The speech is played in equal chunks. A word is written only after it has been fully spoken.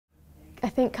I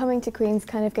think coming to Queen's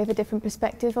kind of gave a different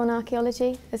perspective on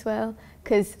archaeology as well,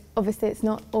 because obviously it's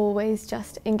not always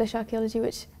just English archaeology,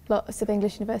 which lots of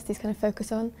English universities kind of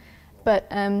focus on,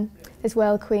 but as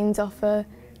well Queen's offer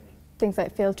things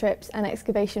like field trips and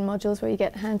excavation modules where you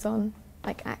get hands-on,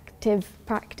 like active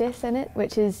practice in it,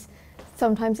 which is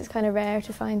sometimes it's kind of rare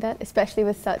to find that, especially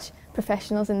with such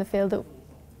professionals in the field that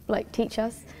like teach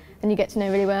us, and you get to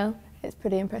know really well. It's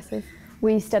pretty impressive.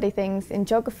 We study things in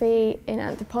geography, in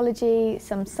anthropology,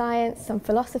 some science, some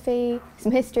philosophy,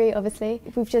 some history, obviously.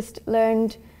 We've just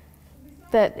learned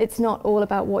that it's not all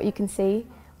about what you can see.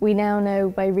 We now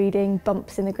know by reading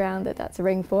bumps in the ground that that's a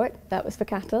ring fort, that was for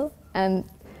cattle, and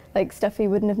like stuff we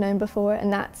wouldn't have known before,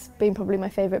 and that's been probably my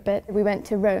favourite bit. We went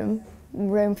to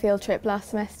Rome field trip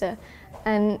last semester,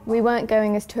 and we weren't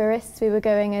going as tourists, we were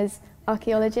going as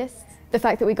archaeologists. The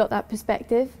fact that we got that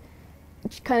perspective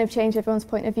kind of changed everyone's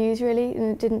point of views really,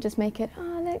 and it didn't just make it,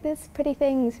 oh look, there's pretty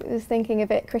things. It was thinking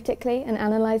of it critically and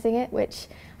analysing it, which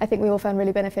I think we all found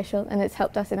really beneficial, and it's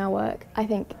helped us in our work. I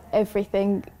think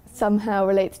everything somehow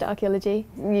relates to archaeology.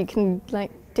 You can like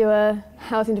do a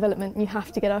housing development, you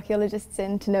have to get archaeologists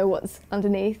in to know what's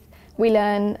underneath. We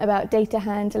learn about data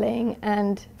handling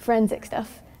and forensic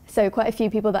stuff. So quite a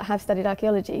few people that have studied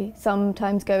archaeology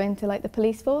sometimes go into like the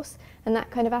police force and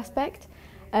that kind of aspect.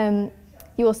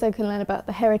 You also can learn about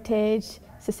the heritage,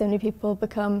 so many people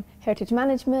become heritage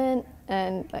management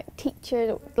and like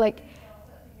teachers. Like,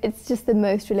 it's just the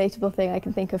most relatable thing I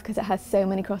can think of because it has so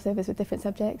many crossovers with different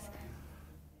subjects.